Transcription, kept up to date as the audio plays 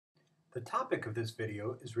The topic of this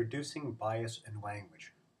video is reducing bias in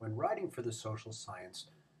language. When writing for the social science,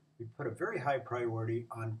 we put a very high priority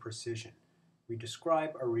on precision. We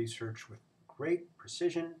describe our research with great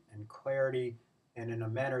precision and clarity and in a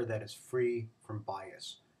manner that is free from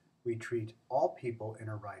bias. We treat all people in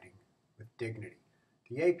our writing with dignity.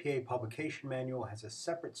 The APA Publication Manual has a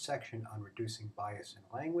separate section on reducing bias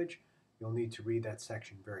in language. You'll need to read that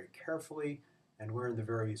section very carefully and learn the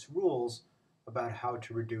various rules about how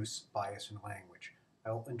to reduce bias in language.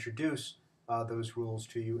 I'll introduce those rules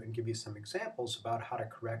to you and give you some examples about how to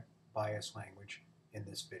correct biased language in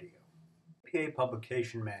this video. The APA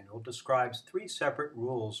Publication Manual describes three separate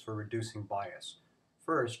rules for reducing bias.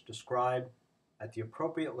 First, describe at the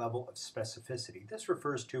appropriate level of specificity. This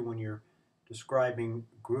refers to when you're describing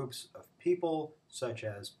groups of people, such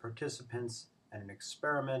as participants in an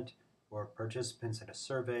experiment or participants in a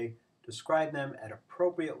survey. Describe them at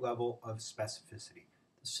appropriate level of specificity.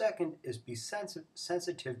 The second is be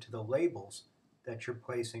sensitive to the labels that you're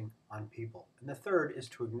placing on people. And the third is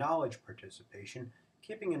to acknowledge participation,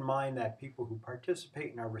 keeping in mind that people who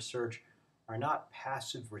participate in our research are not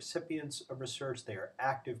passive recipients of research, they are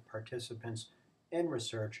active participants in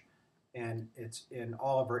research, and it's in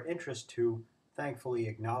all of our interest to thankfully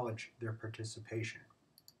acknowledge their participation.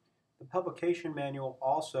 The publication manual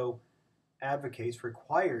also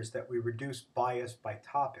requires that we reduce bias by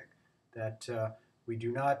topic, that we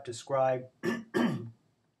do not describe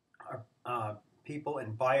people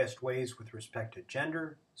in biased ways with respect to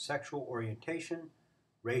gender, sexual orientation,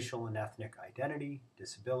 racial and ethnic identity,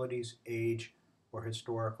 disabilities, age, or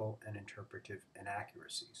historical and interpretive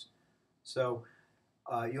inaccuracies. So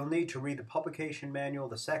you'll need to read the publication manual,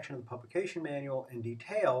 the section of the publication manual in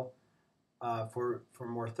detail for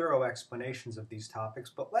more thorough explanations of these topics,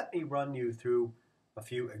 but let me run you through a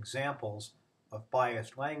few examples of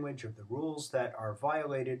biased language, of the rules that are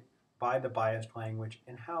violated by the biased language,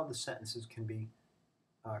 and how the sentences can be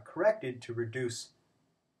corrected to reduce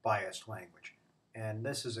biased language. And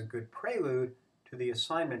this is a good prelude to the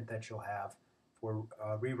assignment that you'll have for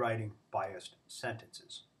rewriting biased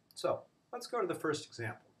sentences. So let's go to the first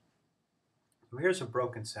example. So here's a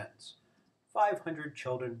broken sentence. 500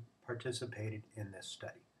 children participated in this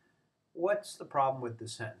study. What's the problem with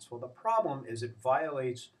this sentence? Well, the problem is it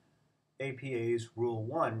violates APA's Rule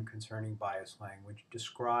 1 concerning biased language,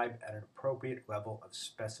 describe at an appropriate level of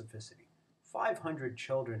specificity. 500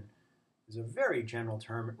 children is a very general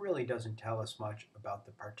term. It really doesn't tell us much about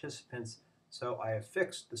the participants, so I have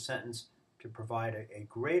fixed the sentence to provide a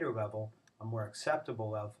greater level, a more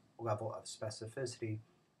acceptable level of specificity.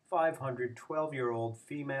 500 12-year-old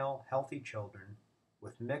female healthy children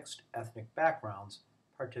with mixed ethnic backgrounds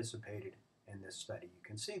participated in this study. You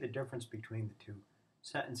can see the difference between the two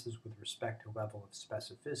sentences with respect to level of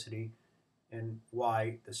specificity and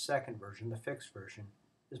why the second version, the fixed version,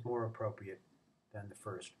 is more appropriate than the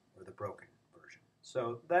first or the broken version.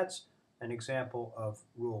 So that's an example of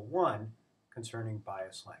Rule 1 concerning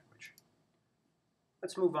biased language.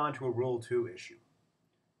 Let's move on to a Rule 2 issue.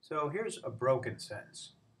 So here's a broken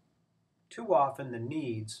sentence. Too often the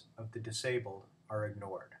needs of the disabled are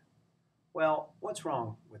ignored. Well, what's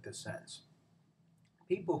wrong with this sentence?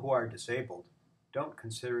 People who are disabled don't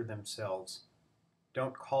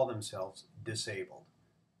call themselves disabled.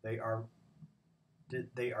 They are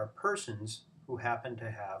persons who happen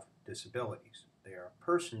to have disabilities. They are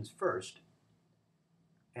persons first,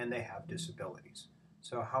 and they have disabilities.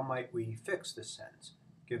 So how might we fix this sentence?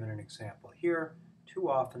 Given an example here, too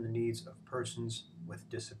often the needs of persons with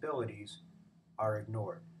disabilities are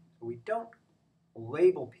ignored. So we don't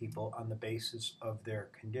label people on the basis of their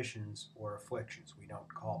conditions or afflictions. We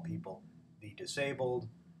don't call people the disabled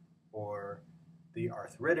or the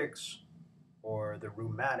arthritics or the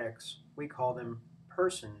rheumatics. We call them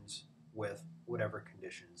persons with whatever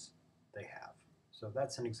conditions they have. So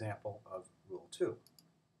that's an example of Rule 2.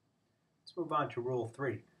 Let's move on to Rule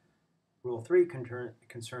 3. Rule 3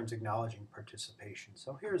 concerns acknowledging participation.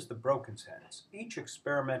 So here's the broken sentence. Each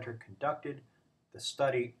experimenter conducted the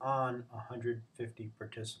study on 150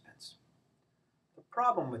 participants. The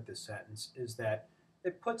problem with this sentence is that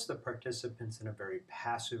it puts the participants in a very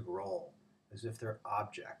passive role, as if they're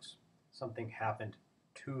objects. Something happened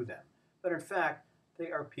to them. But in fact,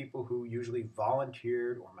 they are people who usually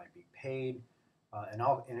volunteered or might be paid, and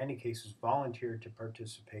in any cases volunteered to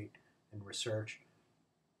participate in research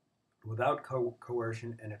without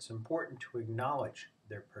coercion, and it's important to acknowledge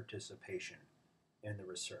their participation in the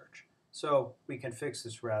research. So we can fix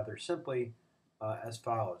this rather simply as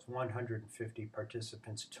follows. 150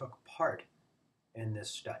 participants took part in this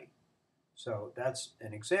study. So that's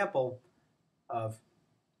an example of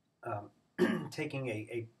taking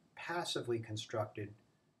a passively constructed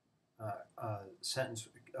sentence,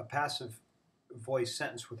 a passive voice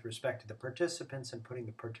sentence with respect to the participants and putting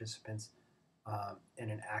the participants in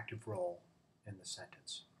an active role in the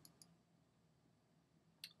sentence.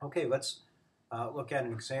 Okay, let's look at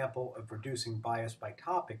an example of reducing bias by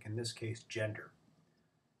topic, in this case gender.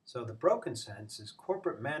 So the broken sentence is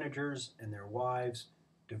corporate managers and their wives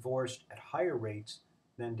divorced at higher rates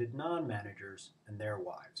than did non-managers and their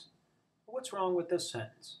wives. What's wrong with this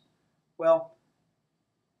sentence? Well,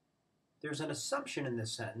 there's an assumption in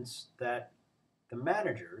this sentence that the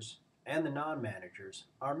managers and the non-managers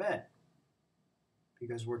are men,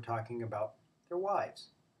 because we're talking about their wives.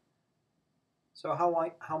 So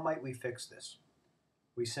how might we fix this?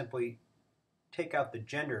 We simply take out the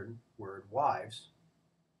gendered word wives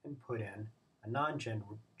and put in a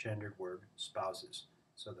non-gendered word spouses.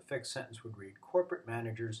 So the fixed sentence would read, corporate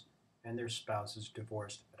managers and their spouses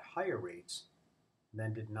divorced at higher rates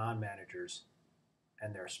than did non-managers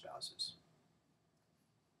and their spouses.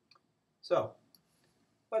 So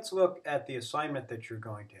let's look at the assignment that you're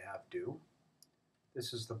going to have due.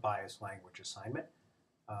 This is the biased language assignment.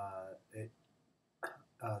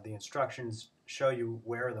 The instructions show you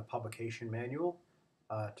where in the publication manual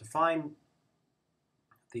to find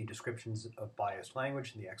the descriptions of biased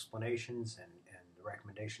language and the explanations and the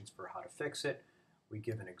recommendations for how to fix it. We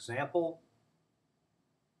give an example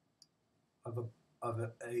of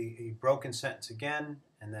a broken sentence again,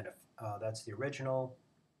 and then that's the original,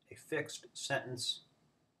 a fixed sentence,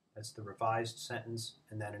 that's the revised sentence,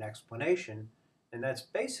 and then an explanation. And that's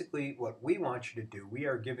basically what we want you to do. We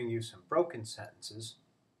are giving you some broken sentences,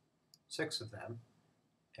 6 of them,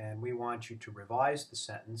 and we want you to revise the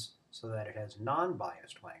sentence so that it has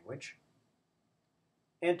non-biased language,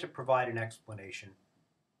 and to provide an explanation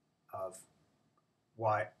of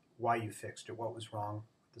why you fixed it, what was wrong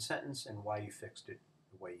with the sentence, and why you fixed it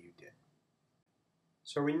the way you did.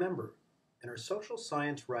 So remember, in our social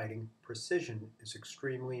science writing, precision is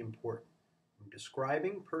extremely important. When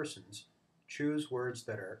describing persons, choose words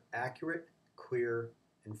that are accurate, clear,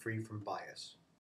 and free from bias.